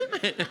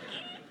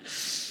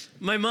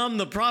My mom,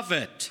 the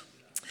prophet,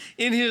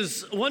 in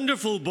his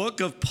wonderful book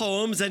of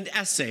poems and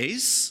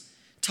essays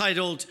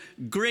titled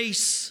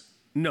Grace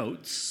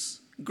Notes,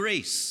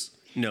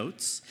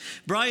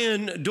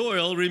 Brian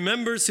Doyle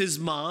remembers his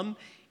mom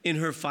in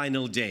her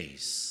final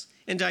days.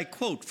 And I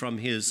quote from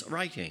his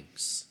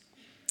writings.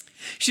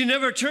 She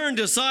never turned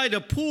aside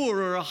a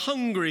poor or a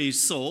hungry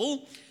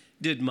soul,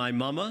 did my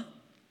mama.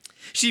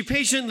 She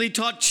patiently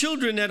taught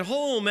children at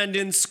home and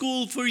in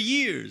school for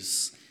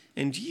years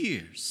and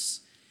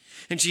years.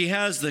 And she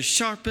has the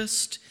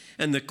sharpest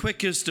and the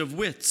quickest of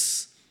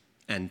wits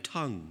and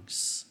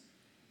tongues.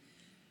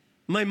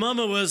 My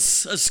mama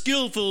was a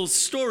skillful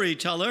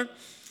storyteller.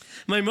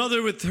 My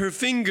mother with her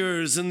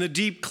fingers in the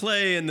deep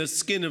clay and the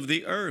skin of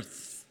the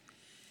earth.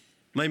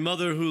 My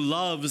mother who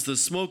loves the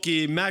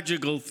smoky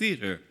magical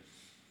theater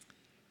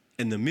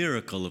and the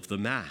miracle of the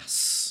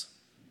Mass.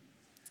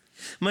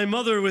 My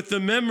mother with the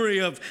memory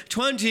of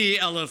 20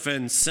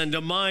 elephants and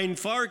a mind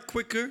far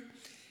quicker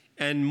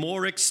and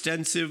more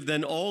extensive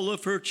than all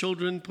of her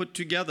children put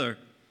together.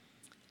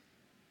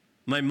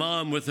 My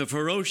mom with a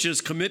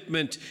ferocious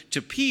commitment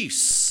to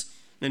peace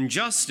and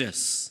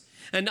justice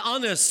and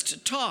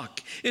honest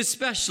talk,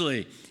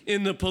 especially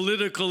in the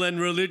political and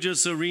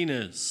religious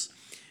arenas,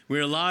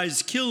 where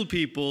lies kill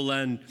people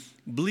and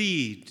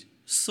bleed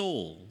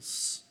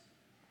souls.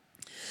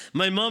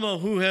 My mama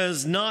who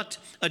has not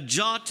a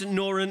jot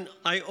nor an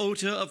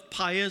iota of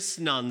pious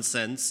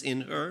nonsense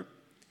in her.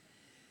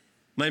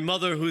 My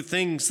mother who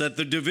thinks that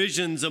the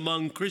divisions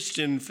among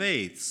Christian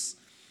faiths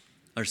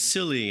are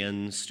silly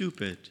and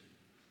stupid.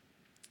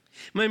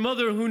 My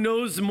mother who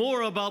knows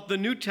more about the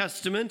New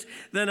Testament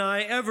than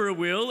I ever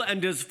will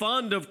and is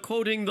fond of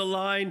quoting the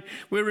line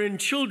wherein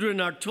children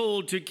are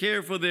told to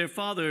care for their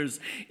fathers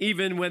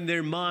even when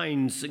their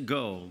minds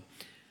go,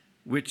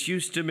 which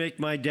used to make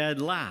my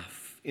dad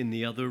laugh in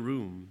the other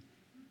room.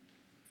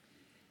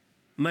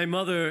 My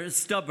mother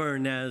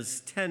stubborn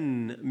as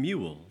 10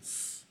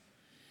 mules.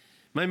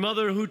 My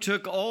mother who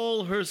took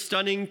all her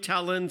stunning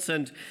talents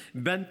and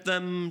bent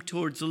them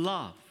towards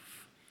love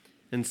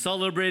and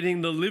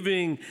celebrating the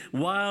living,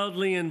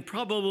 wildly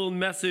improbable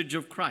message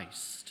of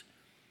Christ,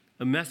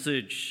 a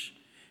message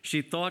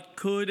she thought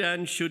could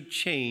and should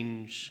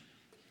change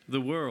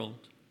the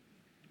world.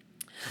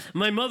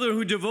 My mother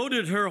who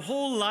devoted her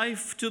whole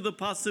life to the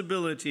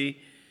possibility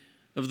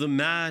of the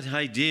mad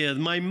idea,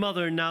 my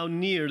mother now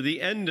near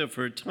the end of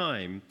her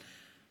time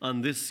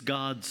on this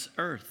God's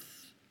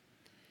earth.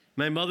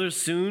 My mother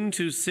soon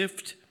to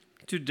sift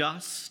to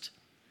dust.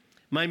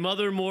 My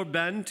mother more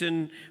bent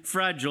and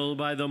fragile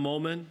by the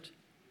moment.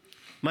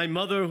 My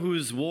mother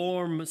whose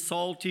warm,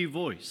 salty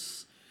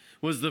voice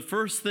was the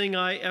first thing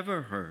I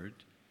ever heard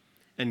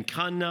and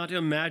cannot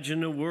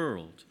imagine a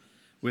world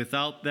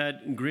without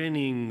that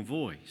grinning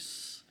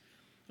voice,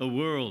 a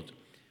world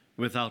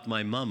without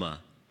my mama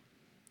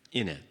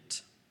in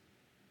it.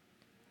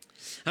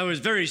 I was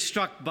very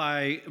struck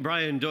by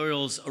Brian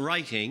Doyle's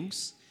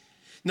writings,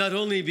 not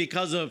only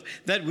because of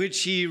that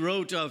which he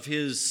wrote of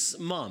his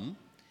mom,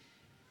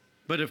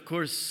 but of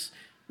course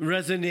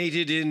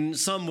resonated in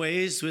some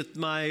ways with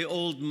my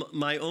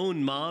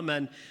own mom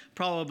and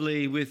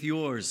probably with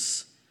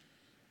yours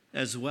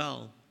as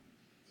well.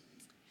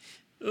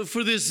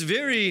 For this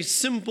very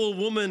simple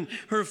woman,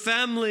 her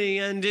family,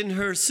 and in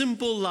her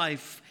simple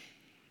life,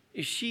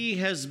 she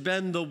has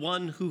been the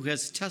one who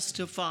has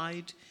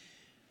testified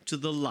to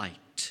the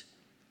light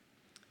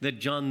that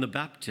John the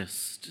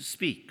Baptist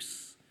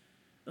speaks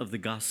of the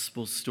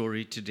gospel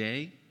story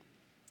today.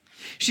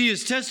 She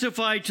has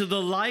testified to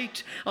the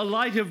light, a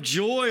light of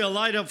joy, a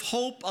light of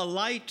hope, a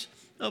light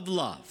of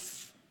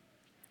love.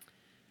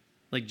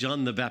 Like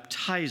John the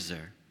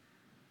Baptizer,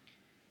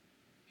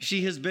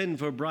 she has been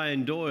for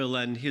Brian Doyle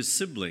and his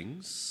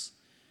siblings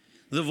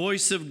the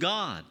voice of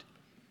God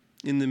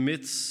in the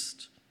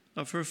midst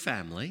of her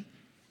family.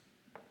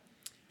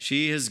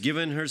 She has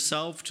given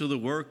herself to the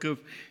work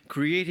of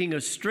creating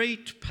a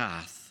straight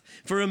path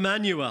for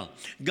Emmanuel,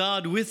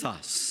 God with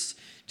us,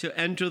 to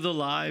enter the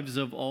lives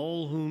of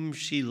all whom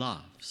she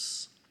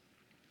loves.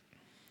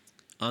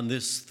 On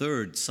this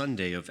third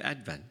Sunday of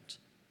Advent,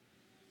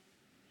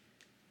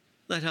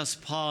 let us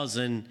pause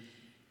and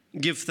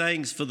give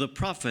thanks for the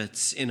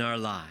prophets in our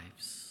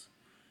lives,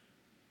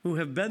 who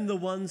have been the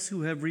ones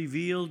who have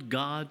revealed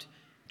God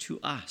to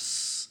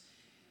us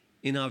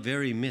in our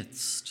very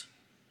midst.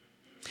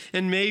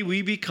 And may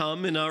we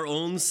become, in our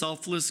own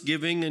selfless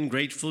giving and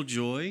grateful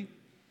joy,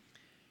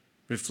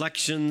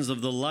 reflections of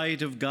the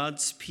light of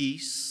God's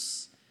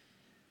peace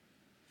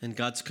and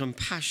God's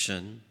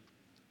compassion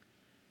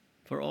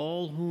for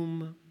all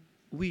whom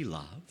we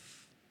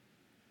love.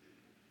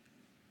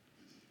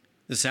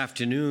 This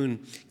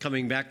afternoon,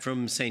 coming back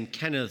from St.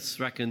 Kenneth's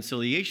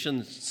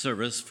reconciliation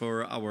service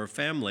for our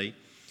family,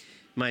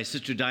 my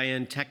sister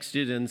Diane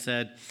texted and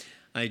said,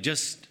 I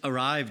just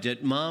arrived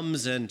at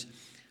Mom's, and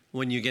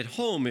when you get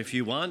home, if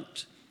you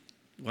want,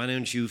 why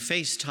don't you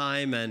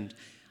FaceTime and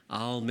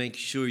I'll make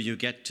sure you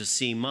get to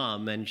see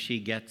Mom and she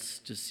gets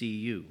to see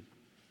you.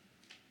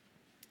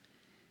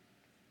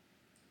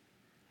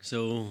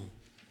 So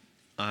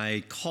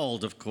I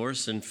called, of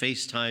course, and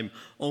FaceTime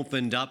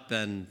opened up,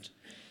 and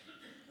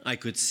I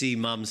could see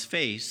Mom's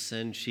face,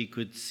 and she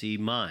could see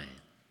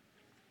mine.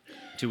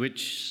 To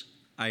which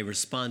I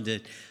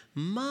responded,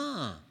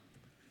 "Mom,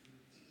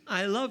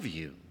 I love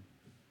you."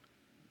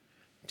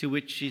 To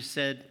which she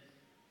said,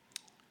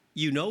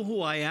 "You know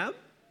who I am?"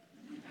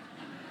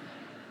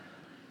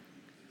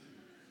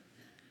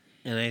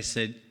 And I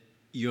said,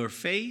 "Your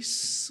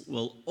face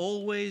will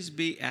always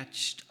be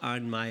etched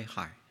on my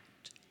heart."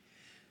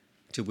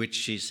 To which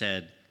she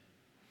said,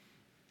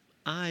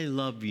 "I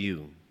love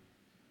you,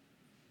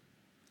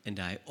 and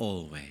I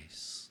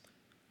always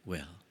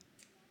will."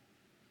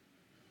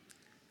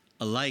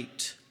 A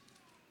light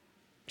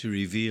to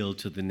reveal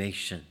to the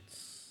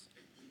nations,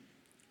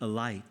 a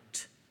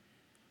light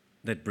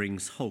that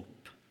brings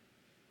hope,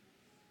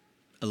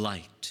 a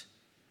light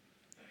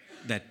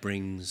that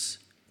brings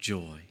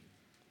joy.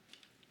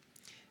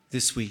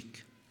 This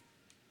week,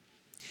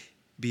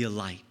 be a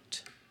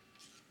light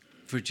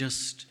for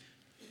just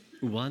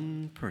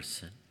one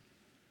person.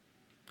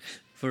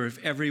 For if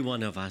every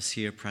one of us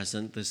here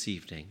present this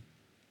evening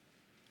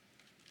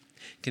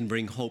can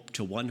bring hope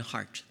to one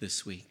heart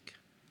this week,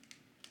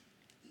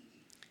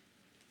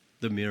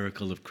 the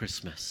miracle of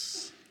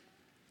Christmas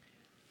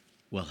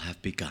will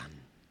have begun.